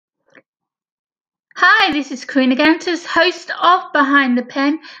Hi, this is Karina Gantus, host of Behind the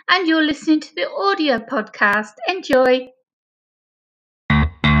Pen, and you're listening to the audio podcast. Enjoy.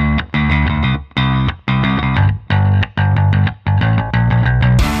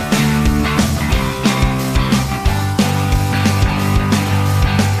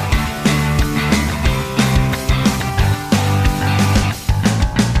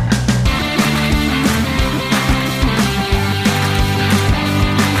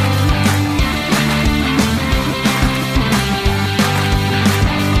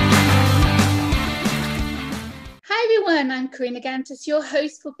 I'm Karina Gantus, your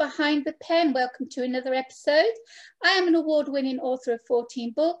host for Behind the Pen. Welcome to another episode. I am an award-winning author of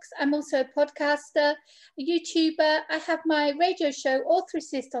 14 books. I'm also a podcaster, a YouTuber. I have my radio show, Author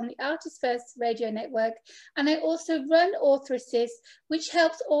Assist, on the Artist First Radio Network. And I also run Author Assist, which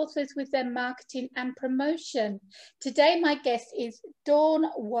helps authors with their marketing and promotion. Today, my guest is Dawn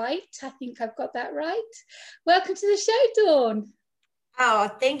White. I think I've got that right. Welcome to the show, Dawn. Oh,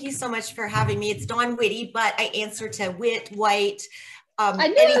 thank you so much for having me. It's Dawn Whitty, but I answer to Whit, White. I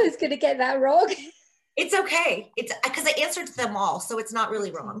knew I was going to get that wrong. It's okay. It's because I answered to them all, so it's not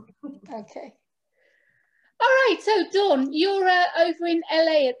really wrong. Okay. All right. So, Dawn, you're over in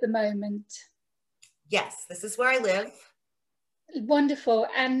LA at the moment. Yes, this is where I live. Wonderful.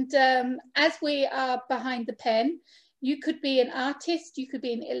 And as we are behind the pen, you could be an artist, you could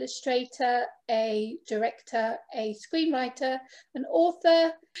be an illustrator, a director, a screenwriter, an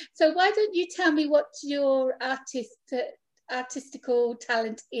author. So why don't you tell me what your artistical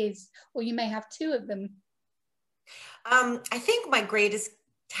talent is, or you may have two of them. I think my greatest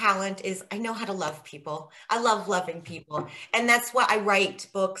talent is I know how to love people. I love loving people. And that's what I write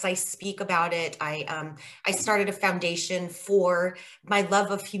books. I speak about it. I started a foundation for my love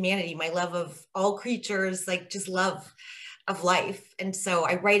of humanity, my love of all creatures, like just love of life. And so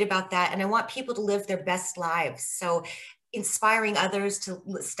I write about that, and I want people to live their best lives. So inspiring others to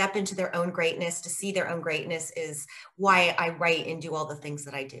step into their own greatness, to see their own greatness is why I write and do all the things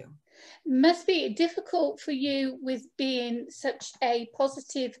that I do. Must be difficult for you with being such a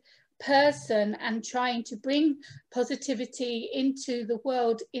positive person and trying to bring positivity into the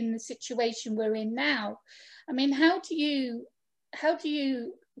world in the situation we're in now. I mean, how do you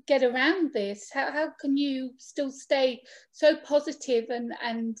get around this? How can you still stay so positive and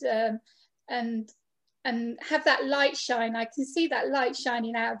have that light shine? I can see that light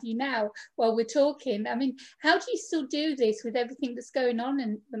shining out of you now while we're talking. I mean, how do you still do this with everything that's going on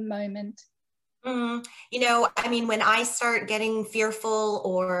in the moment? You know, I mean, when I start getting fearful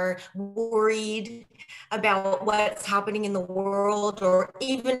or worried about what's happening in the world, or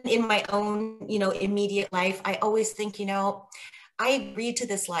even in my own, immediate life, I always think, I agree to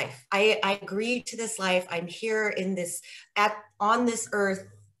this life. I agree to this life. I'm here on this earth,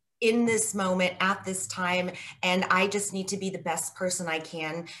 in this moment, at this time, and I just need to be the best person I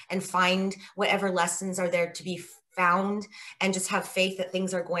can and find whatever lessons are there to be found, and just have faith that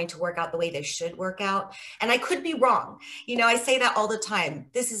things are going to work out the way they should work out. And I could be wrong. I say that all the time.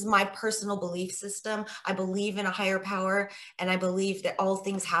 This is my personal belief system. I believe in a higher power, and I believe that all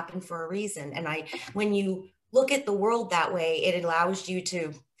things happen for a reason. And when you look at the world that way, it allows you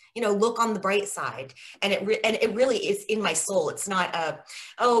to look on the bright side. And it really is in my soul. It's not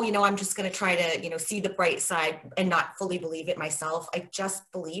I'm just going to try to, see the bright side and not fully believe it myself. I just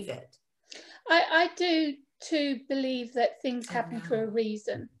believe it. I do too believe that things happen for a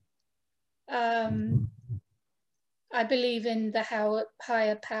reason. I believe in the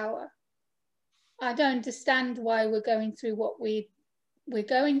higher power. I don't understand why we're going through what we're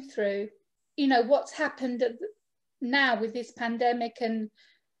going through. What's happened now with this pandemic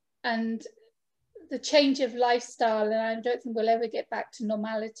and the change of lifestyle, and I don't think we'll ever get back to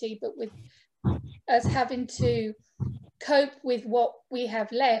normality, but with us having to cope with what we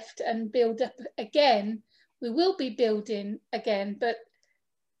have left and build up again, we will be building again. But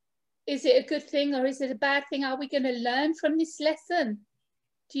is it a good thing or is it a bad thing? Are we going to learn from this lesson?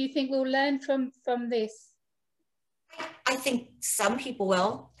 Do you think we'll learn from this? I think some people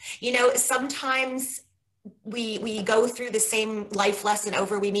will. Sometimes we go through the same life lesson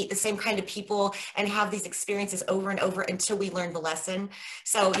over, we meet the same kind of people and have these experiences over and over until we learn the lesson.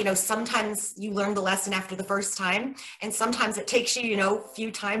 So, sometimes you learn the lesson after the first time, and sometimes it takes you, a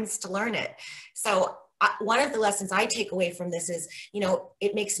few times to learn it. So one of the lessons I take away from this is,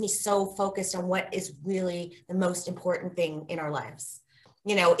 it makes me so focused on what is really the most important thing in our lives.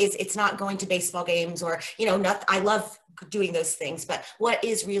 It's not going to baseball games or, I love doing those things, but what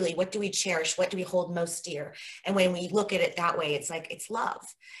do we cherish? What do we hold most dear? And when we look at it that way, it's like, it's love.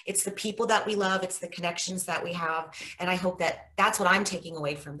 It's the people that we love. It's the connections that we have. And I hope that that's what I'm taking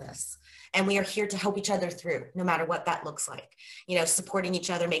away from this. And we are here to help each other through, no matter what that looks like, you know, supporting each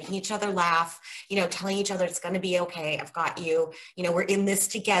other, making each other laugh, you know, telling each other it's going to be okay. I've got you, you know, we're in this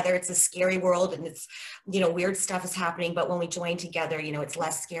together. It's a scary world and it's, you know, weird stuff is happening, but when we join together, you know, it's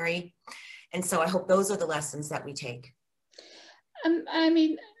less scary. And so I hope those are the lessons that we take. I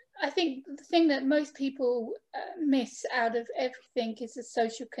mean, I think the thing that most people miss out of everything is the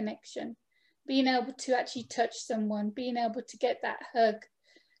social connection, being able to actually touch someone, being able to get that hug,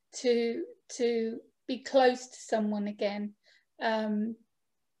 to be close to someone again.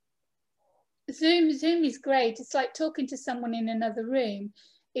 Zoom is great. It's like talking to someone in another room.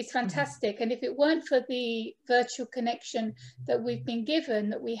 It's fantastic. And if it weren't for the virtual connection that we've been given,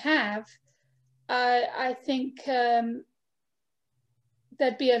 that we have, I think there'd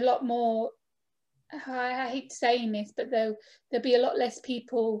be a lot more, I hate saying this, but there'll be a lot less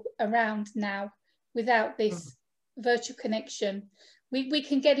people around now without this virtual connection. We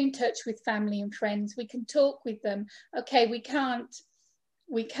can get in touch with family and friends. We can talk with them. Okay, we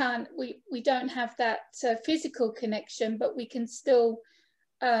don't have that physical connection, but we can still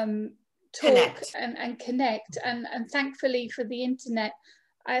talk and connect. And thankfully for the internet,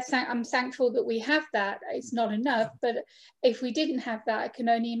 I'm thankful that we have that. It's not enough, but if we didn't have that, I can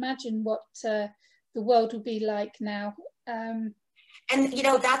only imagine what the world would be like now. And you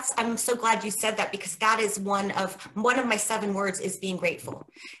know, I'm so glad you said that, because that is one of my 7 words is being grateful.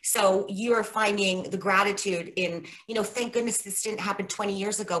 So you're finding the gratitude in, you know, thank goodness this didn't happen 20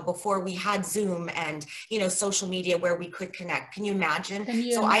 years ago before we had Zoom and, you know, social media where we could connect. Can you imagine?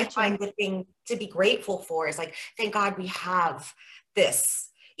 I find the thing to be grateful for is like, thank God we have this,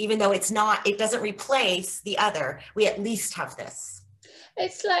 even though it doesn't replace the other, we at least have this.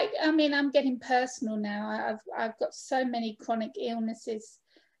 It's like, I mean, I'm getting personal now. I've got so many chronic illnesses,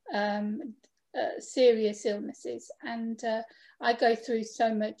 serious illnesses, and I go through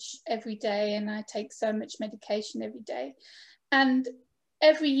so much every day, and I take so much medication every day. And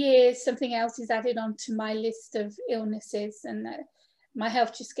every year something else is added onto my list of illnesses, and my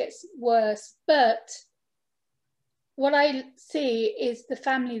health just gets worse. But what I see is the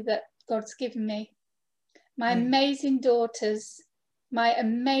family that God's given me, my amazing daughters, my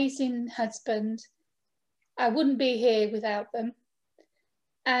amazing husband. I wouldn't be here without them.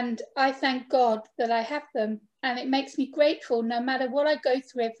 And I thank God that I have them. And it makes me grateful no matter what I go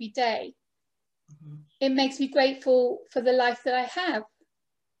through every day. It makes me grateful for the life that I have.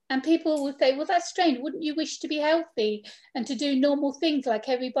 And people will say, well, that's strange. Wouldn't you wish to be healthy and to do normal things like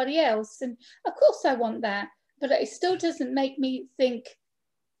everybody else? And of course I want that. But it still doesn't make me think,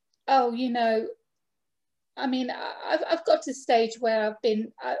 oh, you know, I mean, I've got to a stage where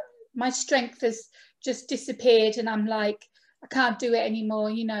my strength has just disappeared, and I'm like, I can't do it anymore,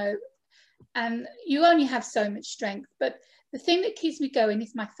 you know. And you only have so much strength. But the thing that keeps me going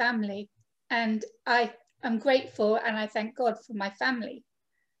is my family. And I'm grateful, and I thank God for my family.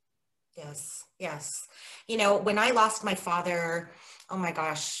 Yes, yes. You know, when I lost my father, oh my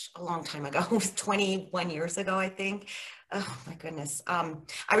gosh, a long time ago, it was 21 years ago, I think. Oh my goodness. I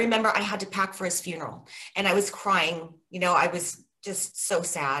remember I had to pack for his funeral, and I was crying, you know, I was just so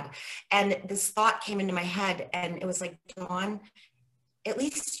sad. And this thought came into my head, and it was like, Dawn, at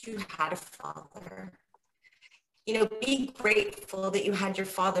least you had a father. You know, be grateful that you had your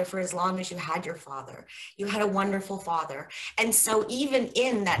father for as long as you had your father. You had a wonderful father. And so even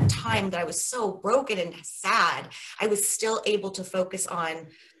in that time that I was so broken and sad, I was still able to focus on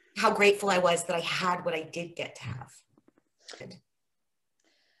how grateful I was that I had what I did get to have. Good.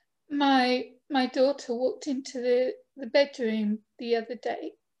 My daughter walked into the bedroom the other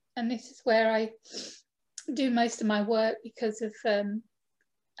day, and this is where I do most of my work because of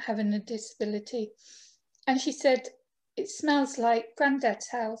having a disability. And she said, it smells like Granddad's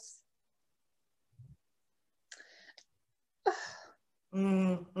house.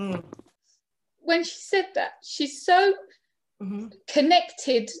 When she said that, she's so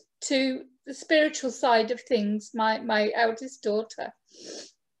connected to the spiritual side of things, my eldest daughter.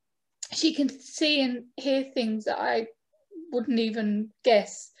 She can see and hear things that I wouldn't even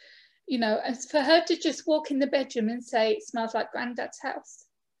guess, you know, and for her to just walk in the bedroom and say, it smells like Granddad's house.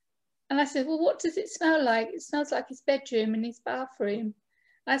 And I said, well, what does it smell like? It smells like his bedroom and his bathroom.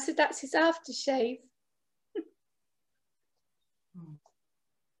 And I said, that's his aftershave.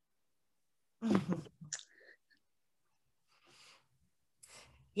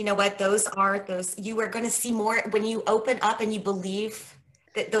 You know what, those you are going to see more when you open up and you believe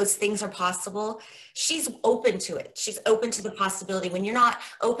that those things are possible, she's open to it. She's open to the possibility. When you're not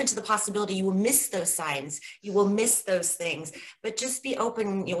open to the possibility, you will miss those signs. You will miss those things. But just be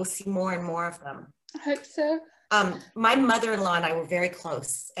open, you will see more and more of them. I hope so. My mother-in-law and I were very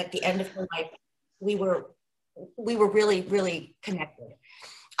close. At the end of her life, we were really, really connected.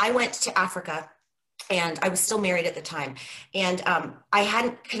 I went to Africa, and I was still married at the time. And I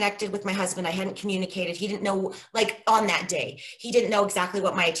hadn't connected with my husband. I hadn't communicated. He didn't know, like on that day, he didn't know exactly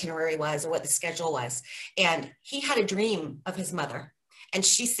what my itinerary was or what the schedule was. And he had a dream of his mother. And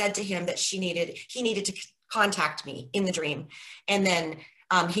she said to him that he needed to contact me in the dream. And then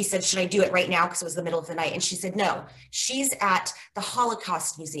he said, should I do it right now? Because it was the middle of the night. And she said, no, she's at the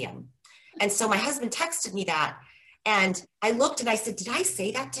Holocaust Museum. And so my husband texted me that. And I looked and I said, did I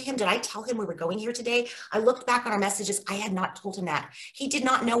say that to him? Did I tell him we were going here today? I looked back on our messages. I had not told him that. He did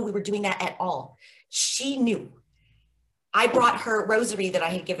not know we were doing that at all. She knew. I brought her rosary that I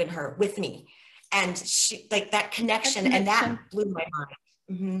had given her with me. And she, like that connection, and that blew my mind.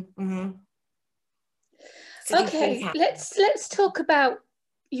 Mm-hmm, mm-hmm. So okay, let's talk about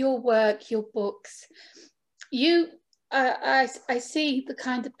your work, your books. I see the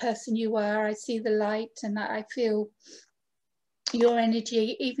kind of person you are. I see the light, and I feel your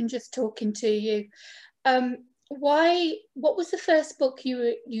energy, even just talking to you. What was the first book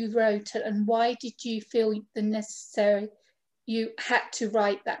you wrote, and why did you feel you had to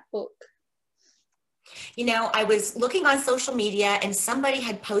write that book? You know, I was looking on social media, and somebody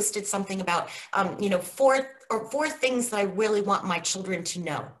had posted something about, four things that I really want my children to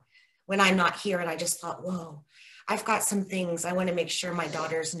know when I'm not here. And I just thought, whoa, I've got some things I want to make sure my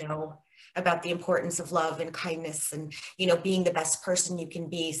daughters know about the importance of love and kindness and, being the best person you can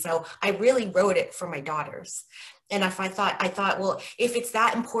be. So I really wrote it for my daughters. And I thought, well, if it's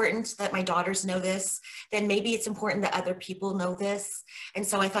that important that my daughters know this, then maybe it's important that other people know this. And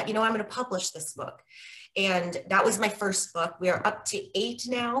so I thought, I'm going to publish this book. And that was my first book. We are up to 8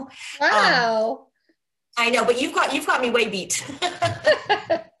 now. Wow. I know, but you've got me way beat.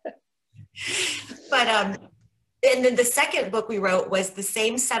 But and then the second book we wrote was the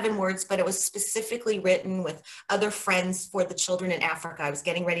same 7 words, but it was specifically written with other friends for the children in Africa. I was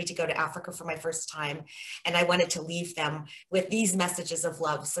getting ready to go to Africa for my first time, and I wanted to leave them with these messages of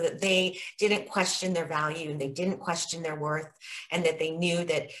love so that they didn't question their value and they didn't question their worth, and that they knew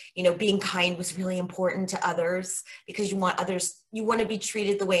that, being kind was really important to others, because you want to be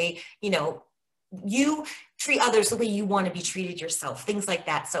treated the way, you treat others the way you want to be treated yourself, things like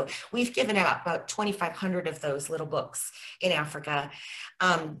that. So we've given out about 2,500 of those little books in Africa.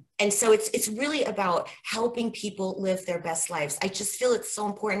 And so it's really about helping people live their best lives. I just feel it's so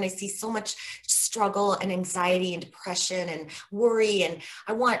important. I see so much struggle and anxiety and depression and worry. And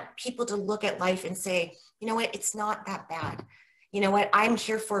I want people to look at life and say, you know what, it's not that bad. You know what, I'm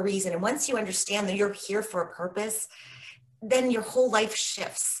here for a reason. And once you understand that you're here for a purpose, then your whole life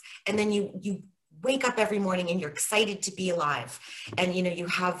shifts. And then you wake up every morning and you're excited to be alive. And,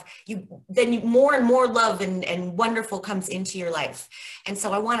 more and more love and wonderful comes into your life. And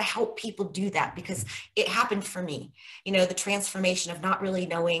so I want to help people do that, because it happened for me, the transformation of not really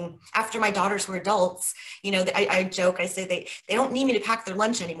knowing. After my daughters were adults, I joke, I say they don't need me to pack their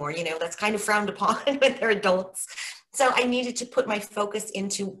lunch anymore. That's kind of frowned upon when they're adults. So I needed to put my focus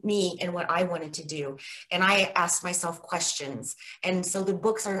into me and what I wanted to do. And I asked myself questions. And so the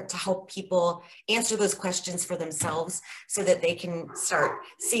books are to help people answer those questions for themselves so that they can start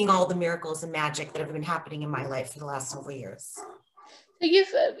seeing all the miracles and magic that have been happening in my life for the last several years. So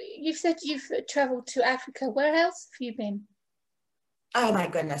you've said you've traveled to Africa. Where else have you been? Oh my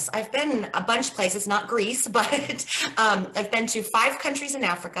goodness. I've been a bunch of places, not Greece, but I've been to 5 countries in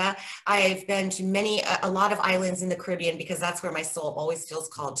Africa. I've been to a lot of islands in the Caribbean, because that's where my soul always feels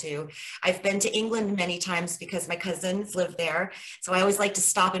called to. I've been to England many times because my cousins live there. So I always like to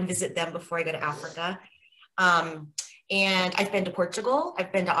stop and visit them before I go to Africa. And I've been to Portugal.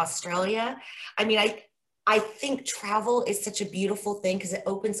 I've been to Australia. I mean, I think travel is such a beautiful thing, because it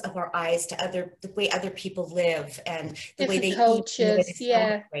opens up our eyes to the way other people live and the way they cultures, eat.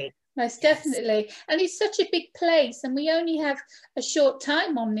 Yeah, most definitely. And it's such a big place, and we only have a short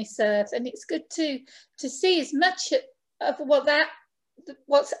time on this earth, and it's good to see as much of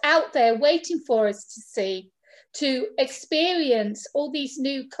what's out there waiting for us to see, to experience all these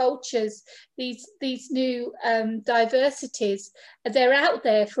new cultures, these new diversities. They're out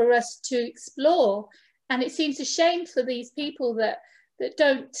there for us to explore. And it seems a shame for these people that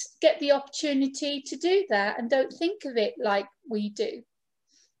don't get the opportunity to do that and don't think of it like we do.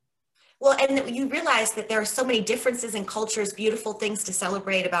 Well, and you realize that there are so many differences in cultures, beautiful things to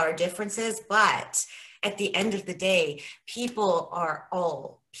celebrate about our differences, but at the end of the day, people are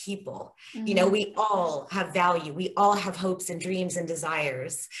all people. You know, we all have value. We all have hopes and dreams and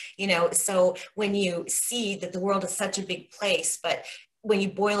desires, you know. So when you see that the world is such a big place, but when you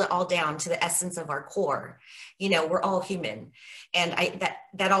boil it all down to the essence of our core, you know, we're all human. And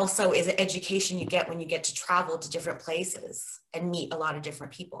that also is an education you get when you get to travel to different places and meet a lot of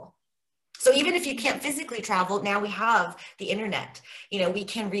different people. So even if you can't physically travel, now we have the internet. You know, we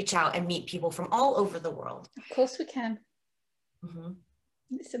can reach out and meet people from all over the world. Of course we can.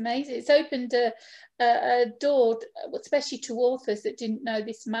 It's amazing. It's opened a door, especially to authors that didn't know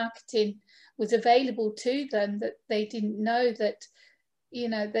this marketing was available to them, that they didn't know that, you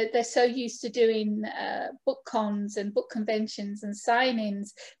know, that they're so used to doing book cons and book conventions and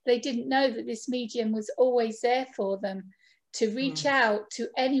sign-ins. They didn't know that this medium was always there for them to reach out to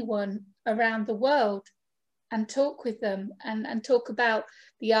anyone around the world and talk with them and talk about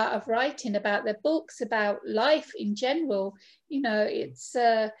the art of writing, about their books, about life in general. You know, it's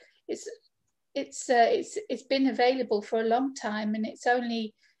been available for a long time, and it's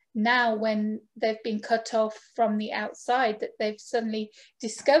only now when they've been cut off from the outside that they've suddenly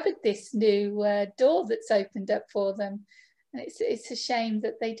discovered this new door that's opened up for them. And it's a shame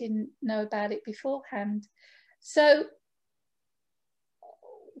that they didn't know about it beforehand. So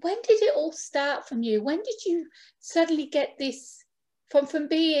when did it all start from you? When did you suddenly get this, from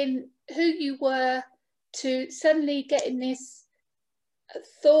being who you were to suddenly getting this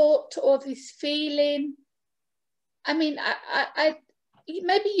thought or this feeling? I mean, I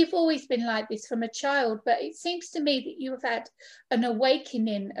maybe you've always been like this from a child, but it seems to me that you have had an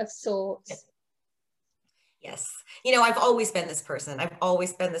awakening of sorts. Yes. You know, I've always been this person.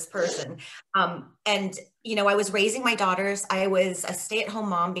 And, you know, I was raising my daughters. I was a stay-at-home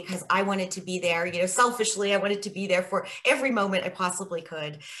mom because I wanted to be there, you know, selfishly, I wanted to be there for every moment I possibly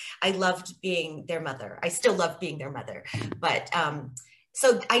could. I loved being their mother. I still love being their mother. But,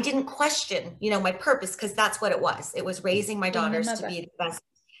 so I didn't question, you know, my purpose, because that's what it was. It was raising my daughters to be the best.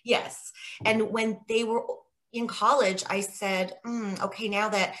 Yes. And when they were in college, I said, okay, now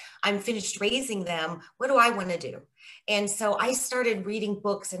that I'm finished raising them, what do I want to do? And so I started reading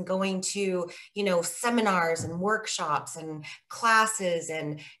books and going to, you know, seminars and workshops and classes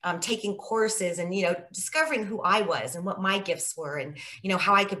and taking courses and, you know, discovering who I was and what my gifts were and, you know,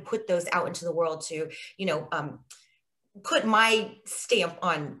 how I could put those out into the world to, you know, put my stamp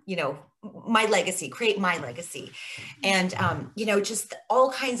on, you know, my legacy, create my legacy. And, you know, just all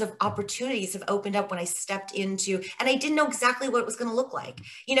kinds of opportunities have opened up when I stepped into, and I didn't know exactly what it was going to look like.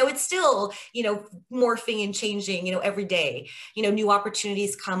 You know, it's still, you know, morphing and changing, you know, every day, you know, new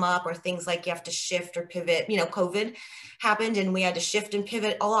opportunities come up or things like you have to shift or pivot. You know, COVID happened and we had to shift and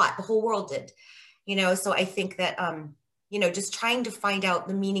pivot a lot. The whole world did, you know, so I think that, you know, just trying to find out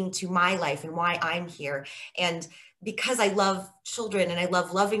the meaning to my life and why I'm here. And because I love children and I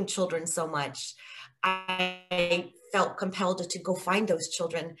love loving children so much, I felt compelled to go find those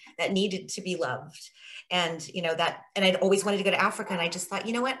children that needed to be loved. And, you know, and I'd always wanted to go to Africa. And I just thought,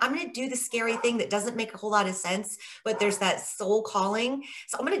 you know what, I'm going to do the scary thing that doesn't make a whole lot of sense, but there's that soul calling.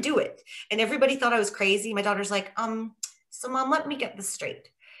 So I'm going to do it. And everybody thought I was crazy. My daughter's like, so mom, let me get this straight.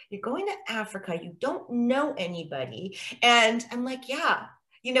 You're going to Africa. You don't know anybody. And I'm like, yeah.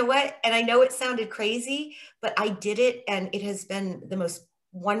 You know what? And I know it sounded crazy, but I did it. And it has been the most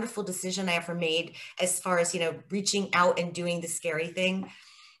wonderful decision I ever made as far as, you know, reaching out and doing the scary thing.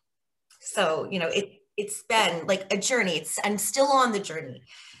 So, you know, it's been like a journey. I'm still on the journey,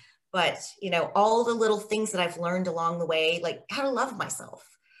 but, you know, all the little things that I've learned along the way, like how to love myself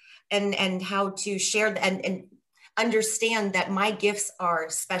and how to share and understand that my gifts are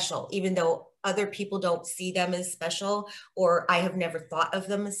special, even though other people don't see them as special, or I have never thought of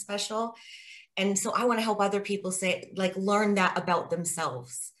them as special. And so I want to help other people learn that about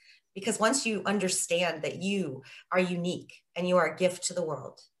themselves, because once you understand that you are unique and you are a gift to the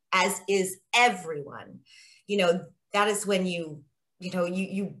world, as is everyone, you know, that is when you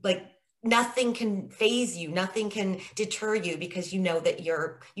you like, nothing can faze you, nothing can deter you, because you know that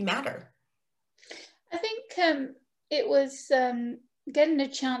you matter. I think it was getting a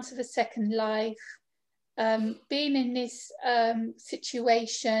chance of a second life, being in this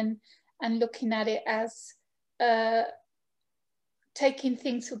situation and looking at it as taking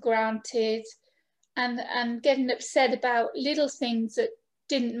things for granted and getting upset about little things that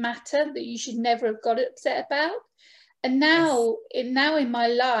didn't matter, that you should never have got upset about. And now, in my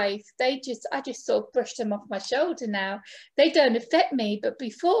life, I just sort of brush them off my shoulder now. They don't affect me, but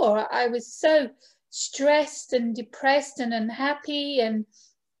before I was so stressed and depressed and unhappy and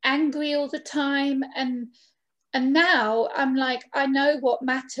angry all the time. And now I'm like, I know what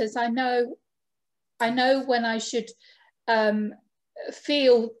matters. I know I know when I should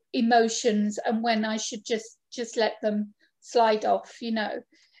feel emotions and when I should just let them slide off. You know,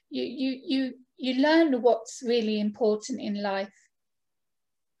 you learn what's really important in life.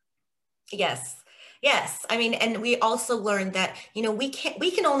 Yes. Yes. I mean, and we also learned that, you know, we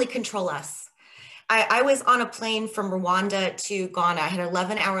can only control us. I was on a plane from Rwanda to Ghana. I had an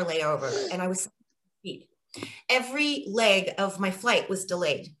 11-hour layover and I was every leg of my flight was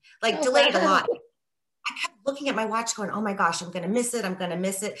delayed, like delayed a lot. I kept looking at my watch going, oh my gosh, I'm going to miss it. I'm going to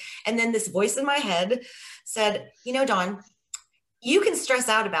miss it. And then this voice in my head said, you know, Dawn, you can stress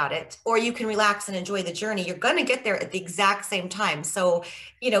out about it or you can relax and enjoy the journey. You're going to get there at the exact same time. So,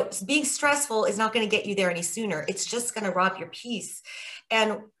 you know, being stressful is not going to get you there any sooner. It's just going to rob your peace.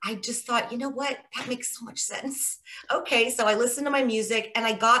 And I just thought, you know what? That makes so much sense. Okay. So I listened to my music and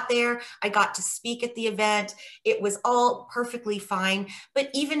I got there. I got to speak at the event. It was all perfectly fine. But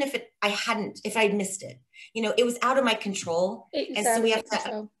even if I'd missed it, you know, it was out of my control. And so we have to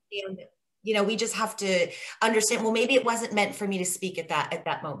understand it. You know, we just have to understand, well, maybe it wasn't meant for me to speak at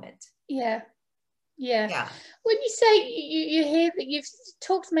that moment. Yeah. When you say you hear that, you've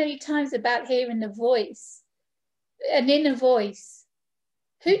talked many times about hearing the voice, an inner voice.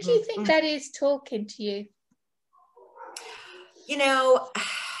 Who do you think that is talking to you? You know,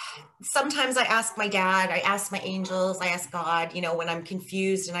 sometimes I ask my dad, I ask my angels, I ask God, you know, when I'm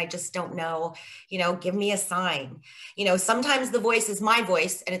confused and I just don't know, you know, give me a sign. You know, sometimes the voice is my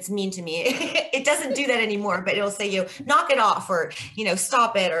voice and it's mean to me. It doesn't do that anymore, but it'll say, you know, knock it off or, you know,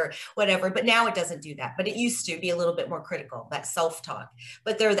 stop it or whatever. But now it doesn't do that. But it used to be a little bit more critical, that self-talk.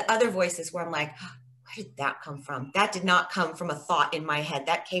 But there are the other voices where I'm like, oh, where did that come from? That did not come from a thought in my head.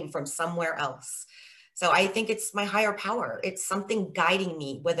 That came from somewhere else. So I think it's my higher power. It's something guiding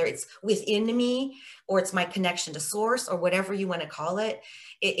me, whether it's within me or it's my connection to source or whatever you want to call it.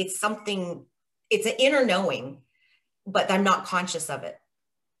 It's something, it's an inner knowing, but I'm not conscious of it.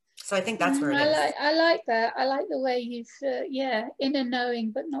 So I think that's where it is. I like that. I like the way you've, inner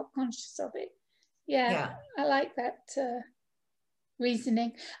knowing, but not conscious of it. Yeah. I like that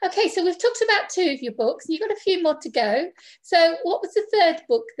reasoning. Okay, so we've talked about 2 of your books. You've got a few more to go. So what was the 3rd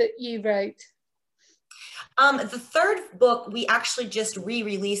book that you wrote? The 3rd book, we actually just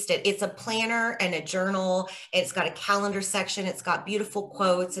re-released it. It's a planner and a journal. It's got a calendar section. It's got beautiful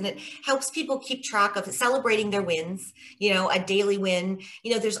quotes and it helps people keep track of celebrating their wins, you know, a daily win.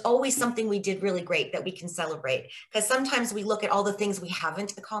 You know, there's always something we did really great that we can celebrate because sometimes we look at all the things we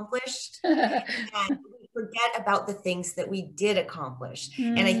haven't accomplished and we forget about the things that we did accomplish.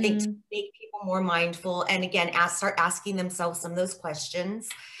 And I think to make people more mindful and again, start asking themselves some of those questions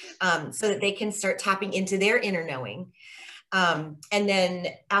so that they can start tapping into their inner knowing. And then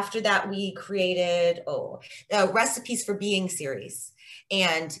after that, we created Recipes for Being series.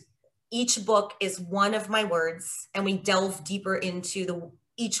 And each book is one of my words, and we delve deeper into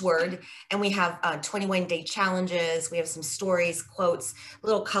each word. And we have 21-day challenges. We have some stories, quotes,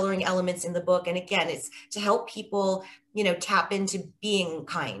 little coloring elements in the book. And again, it's to help people, you know, tap into being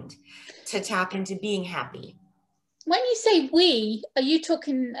kind, to tap into being happy. When you say we, are you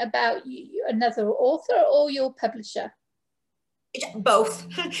talking about another author or your publisher? Both.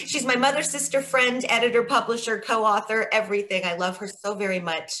 She's my mother, sister, friend, editor, publisher, co-author, everything. I love her so very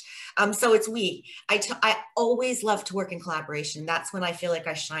much. So it's we. I always love to work in collaboration. That's when I feel like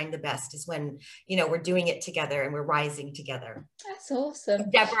I shine the best, is when, you know, we're doing it together and we're rising together. That's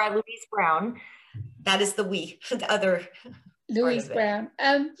awesome. Deborah Louise Brown. That is the we, the other Louise Brown.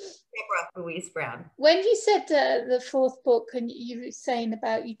 Deborah Louise Brown. When you said the 4th book and you were saying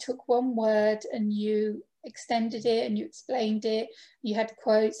about you took one word and you extended it and you explained it, you had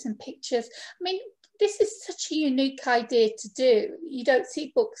quotes and pictures. I mean, this is such a unique idea to do. You don't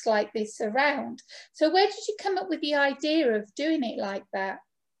see books like this around. So where did you come up with the idea of doing it like that?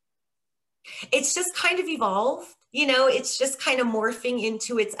 It's just kind of evolved, you know, it's just kind of morphing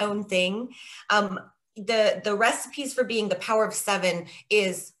into its own thing. The Recipes for Being, The Power of 7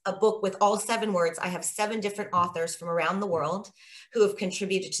 is a book with all 7 words. I have 7 different authors from around the world who have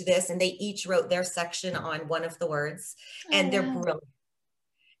contributed to this, and they each wrote their section on one of the words, and they're brilliant.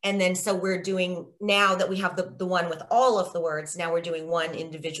 And then so we're doing, now that we have the one with all of the words, now we're doing one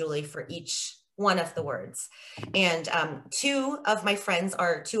individually for each one of the words. And 2 of my friends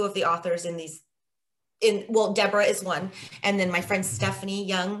are 2 of the authors in these. Well, Deborah is one. And then my friend Stephanie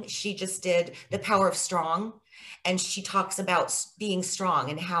Young, she just did The Power of Strong. And she talks about being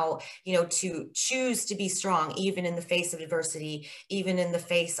strong and how, you know, to choose to be strong, even in the face of adversity, even in the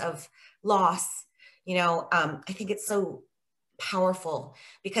face of loss. You know, I think it's so powerful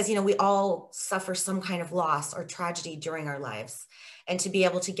because, you know, we all suffer some kind of loss or tragedy during our lives. and to be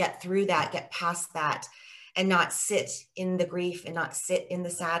able to get through that, get past that, and not sit in the grief and not sit in the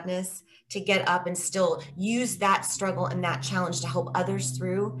sadness, to get up and still use that struggle and that challenge to help others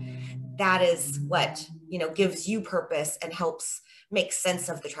through. That is what, you know, gives you purpose and helps make sense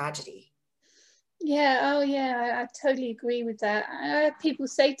of the tragedy. Yeah, oh yeah, I totally agree with that. I have people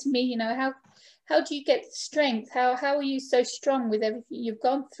say to me, you know, how do you get the strength? How are you so strong with everything you've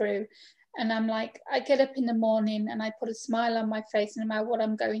gone through? And I'm like, I get up in the morning and I put a smile on my face no matter what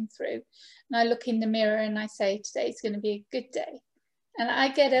I'm going through. And I look in the mirror and I say, today's going to be a good day. And I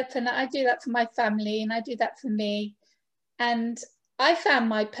get up and I do that for my family and I do that for me. And I found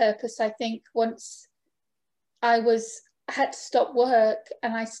my purpose, I think, once I had to stop work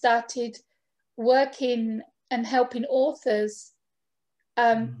and I started working and helping authors.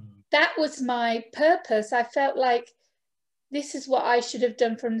 That was my purpose. I felt like this is what I should have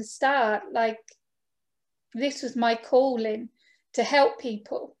done from the start. Like, this was my calling, to help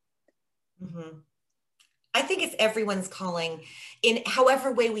people. Mm-hmm. I think it's everyone's calling in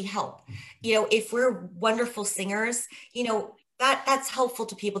however way we help. You know, if we're wonderful singers, you know, that's helpful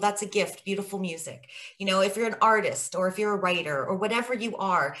to people. That's a gift, beautiful music. You know, if you're an artist or if you're a writer or whatever you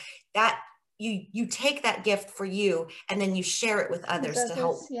are, that you take that gift for you and then you share it with others, to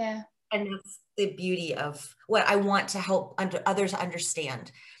help. Yeah. And that's the beauty of what I want to help others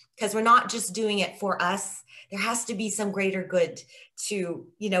understand, because we're not just doing it for us. There has to be some greater good to,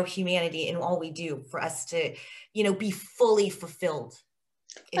 you know, humanity in all we do for us to, you know, be fully fulfilled.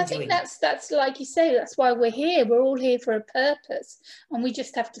 I think that's like you say, that's why we're here. We're all here for a purpose, and we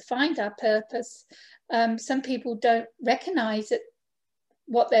just have to find our purpose. Some people don't recognize it,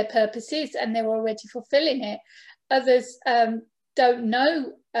 what their purpose is, and they're already fulfilling it. Others don't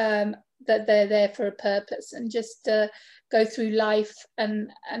know that they're there for a purpose and just go through life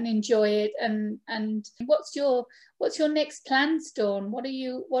and enjoy it. And what's your next plans, Dawn? What are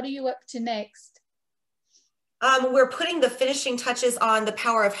you up to next? We're putting the finishing touches on The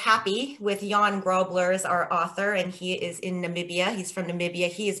Power of Happy with Jan Grobler as our author, and he is in Namibia. He's from Namibia.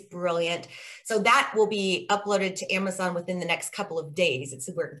 He is brilliant. So that will be uploaded to Amazon within the next couple of days.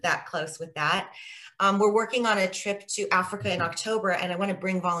 We're that close with that. We're working on a trip to Africa in October, and I want to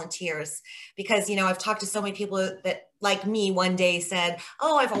bring volunteers because, you know, I've talked to so many people that, like me, one day said,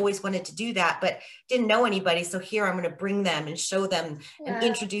 oh, I've always wanted to do that, but didn't know anybody. So here I'm going to bring them and show them and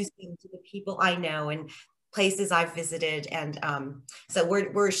introduce them to the people I know and places I've visited. And so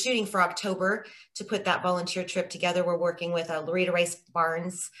we're shooting for October to put that volunteer trip together. We're working with Loretta Rice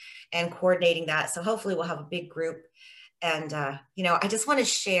Barnes and coordinating that. So hopefully we'll have a big group. And, you know, I just want to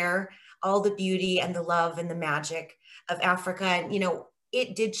share all the beauty and the love and the magic of Africa. And, you know,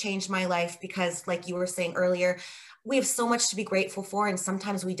 it did change my life because, like you were saying earlier, we have so much to be grateful for, and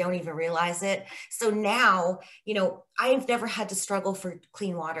sometimes we don't even realize it. So now, you know, I've never had to struggle for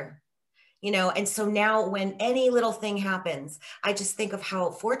clean water. You know, and so now when any little thing happens, I just think of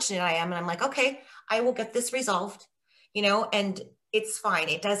how fortunate I am. And I'm like, okay, I will get this resolved, you know, and it's fine.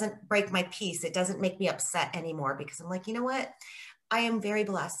 It doesn't break my peace. It doesn't make me upset anymore because I'm like, you know what? I am very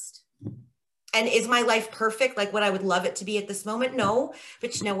blessed. And is my life perfect? Like what I would love it to be at this moment? No,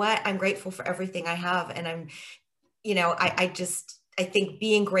 but you know what? I'm grateful for everything I have. And I'm, you know, I think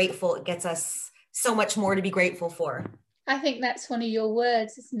being grateful, it gets us so much more to be grateful for. I think that's one of your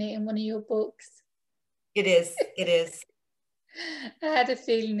words, isn't it, in one of your books? It is. It is. I had a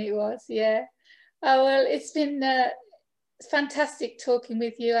feeling it was, yeah. Oh, well, it's been fantastic talking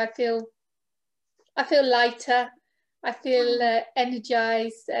with you. I feel lighter. I feel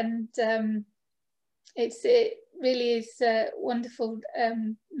energized, and it really is wonderful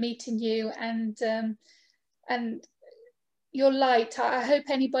meeting you, and your light. I hope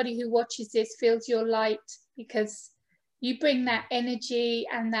anybody who watches this feels your light, because you bring that energy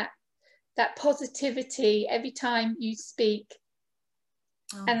and that positivity every time you speak.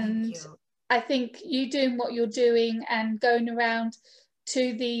 Oh, and I think you doing what you're doing and going around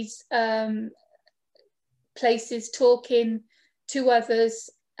to these places talking to others,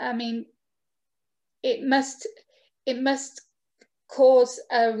 I mean, it must cause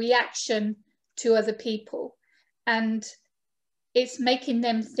a reaction to other people, and it's making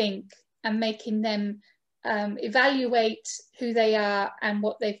them think and making them evaluate who they are and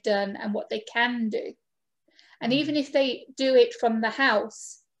what they've done and what they can do. And even if they do it from the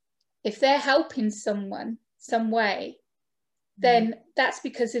house, if they're helping someone some way, then that's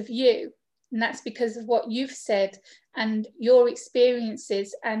because of you, and that's because of what you've said and your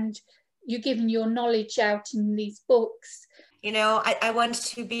experiences, and you giving your knowledge out in these books. You know, I want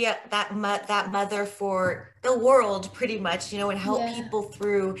to be that mother for the world, pretty much, you know, and help people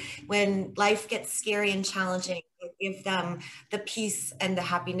through when life gets scary and challenging. give them the peace and the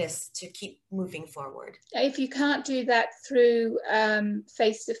happiness to keep moving forward. If you can't do that through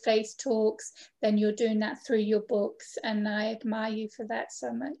face-to-face talks, then you're doing that through your books, and I admire you for that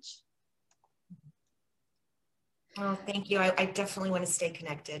so much. Oh, thank you. I definitely want to stay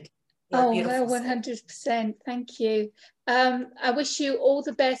connected. Oh, well, 100%. Thank you. I wish you all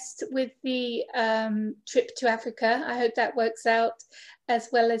the best with the trip to Africa. I hope that works out as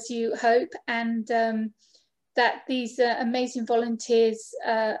well as you hope, and that these amazing volunteers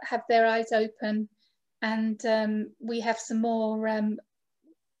have their eyes open, and we have some more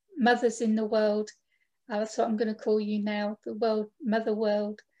mothers in the world. That's what I'm going to call you now, the world, Mother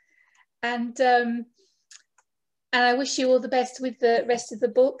World. And I wish you all the best with the rest of the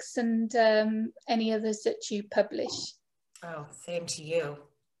books and any others that you publish. Oh, same to you.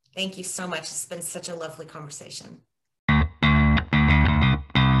 Thank you so much. It's been such a lovely conversation.